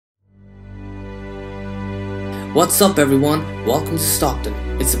What's up everyone, welcome to Stockton.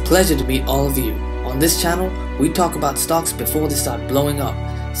 It's a pleasure to meet all of you. On this channel, we talk about stocks before they start blowing up,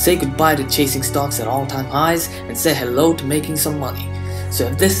 say goodbye to chasing stocks at all-time highs, and say hello to making some money. So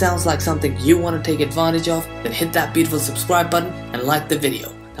if this sounds like something you want to take advantage of, then hit that beautiful subscribe button and like the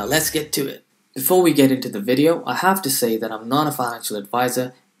video. Now let's get to it. Before we get into the video, I have to say that I'm not a financial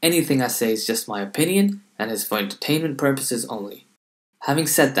advisor. Anything I say is just my opinion and is for entertainment purposes only. Having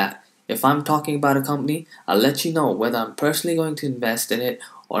said that, if I'm talking about a company, I'll let you know whether I'm personally going to invest in it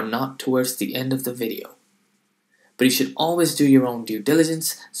or not towards the end of the video. But you should always do your own due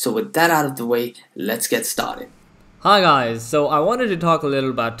diligence, so with that out of the way, let's get started. Hi guys, so I wanted to talk a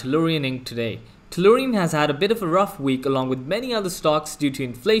little about Tellurian Inc. today. Tellurian has had a bit of a rough week along with many other stocks due to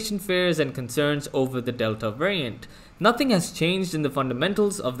inflation fears and concerns over the Delta variant. Nothing has changed in the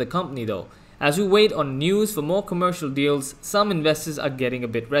fundamentals of the company though. As we wait on news for more commercial deals, some investors are getting a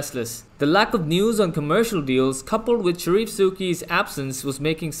bit restless. The lack of news on commercial deals coupled with Charif Souki's absence was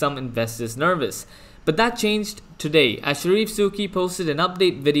making some investors nervous. But that changed today as Charif Souki posted an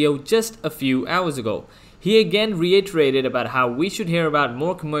update video just a few hours ago. He again reiterated about how we should hear about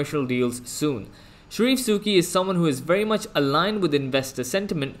more commercial deals soon. Charif Souki is someone who is very much aligned with investor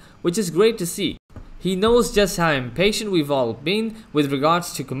sentiment, which is great to see. He knows just how impatient we've all been with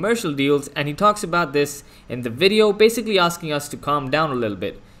regards to commercial deals, and he talks about this in the video, basically asking us to calm down a little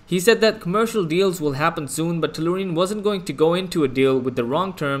bit. He said that commercial deals will happen soon, but Tellurian wasn't going to go into a deal with the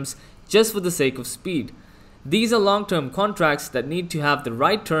wrong terms just for the sake of speed. These are long-term contracts that need to have the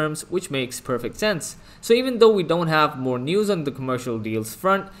right terms, which makes perfect sense. So even though we don't have more news on the commercial deals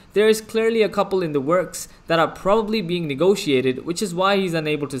front, there is clearly a couple in the works that are probably being negotiated, which is why he's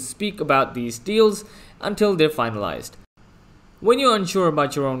unable to speak about these deals until they're finalized. When you're unsure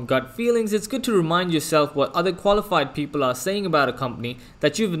about your own gut feelings, it's good to remind yourself what other qualified people are saying about a company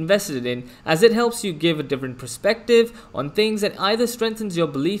that you've invested in, as it helps you give a different perspective on things that either strengthens your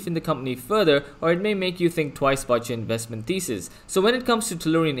belief in the company further or it may make you think twice about your investment thesis. So when it comes to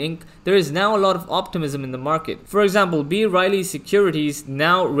Tellurian Inc., there is now a lot of optimism in the market. For example, B. Riley Securities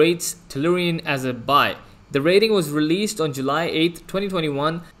now rates Tellurian as a buy. The rating was released on July 8,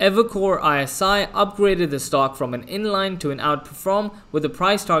 2021. Evercore ISI upgraded the stock from an inline to an outperform with a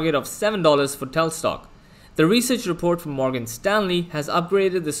price target of $7 for Tell stock. The research report from Morgan Stanley has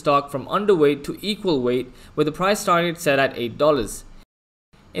upgraded the stock from underweight to equal weight with a price target set at $8.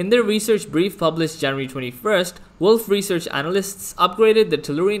 In their research brief published January 21st, Wolf Research analysts upgraded the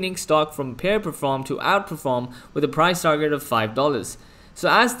Tellurian Inc. stock from pair perform to outperform with a price target of $5. So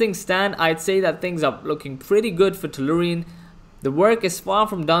as things stand, I'd say that things are looking pretty good for Tellurian. The work is far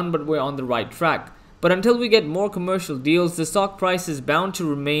from done, but we're on the right track. But until we get more commercial deals, the stock price is bound to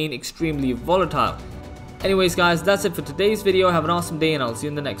remain extremely volatile. Anyways guys, that's it for today's video. Have an awesome day and I'll see you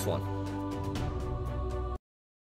in the next one.